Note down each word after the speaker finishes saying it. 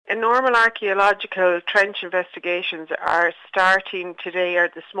Normal archaeological trench investigations are starting today or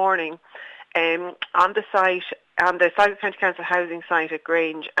this morning on the site, on the Sligo County Council housing site at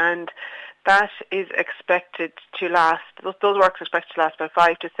Grange, and that is expected to last, those works are expected to last about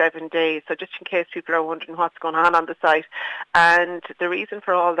 5 to 7 days, so just in case people are wondering what's going on the site. And the reason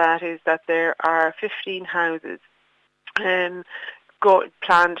for all that is that there are 15 houses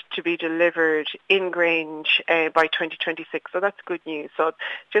planned to be delivered in Grange by 2026, so that's good news. So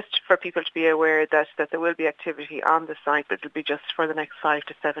just for people to be aware that there will be activity on the site, but it'll be just for the next 5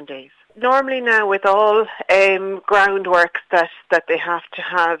 to 7 days. Normally now with all groundworks that they have to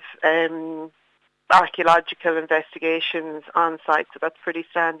have archaeological investigations on site, so that's pretty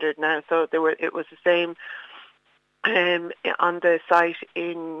standard now. So it was the same on the site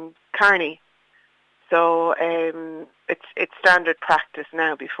in Kearney. So it's standard practice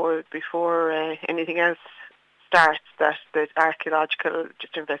now before anything else starts that the archaeological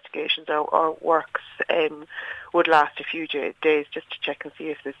just investigations or works would last a few days just to check and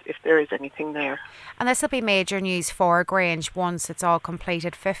see if there is anything there. And this will be major news for Grange once it's all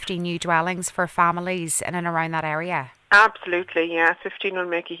completed. 50 new dwellings for families in and around that area. Absolutely, yeah. 15 will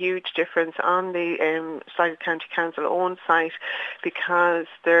make a huge difference on the Sligo County Council owned site because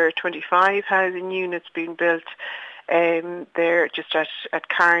there are 25 housing units being built there just at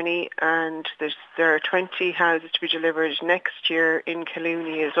Kearney, and there are 20 houses to be delivered next year in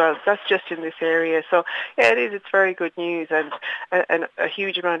Cllr as well. So that's just in this area. So yeah, it's very good news, and a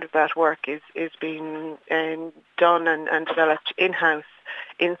huge amount of that work is being done and developed in-house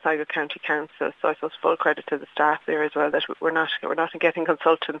in Sligo County Council. So I suppose full credit to the staff there as well, that we're not getting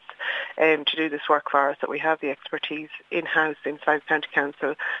consultants to do this work for us, that we have the expertise in-house in Sligo County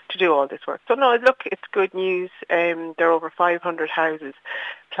Council to do all this work. So no, look, it's good news. There are over 500 houses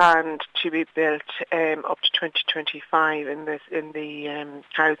planned to be built up to 2025 in the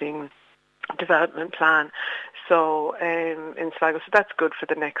housing development plan. So in Sligo, so that's good for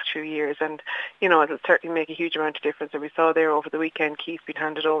the next few years, and it'll certainly make a huge amount of difference. And we saw there over the weekend keys being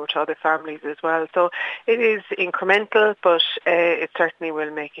handed over to other families as well. So it is incremental, but it certainly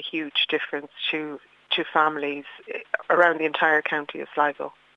will make a huge difference to families around the entire county of Sligo.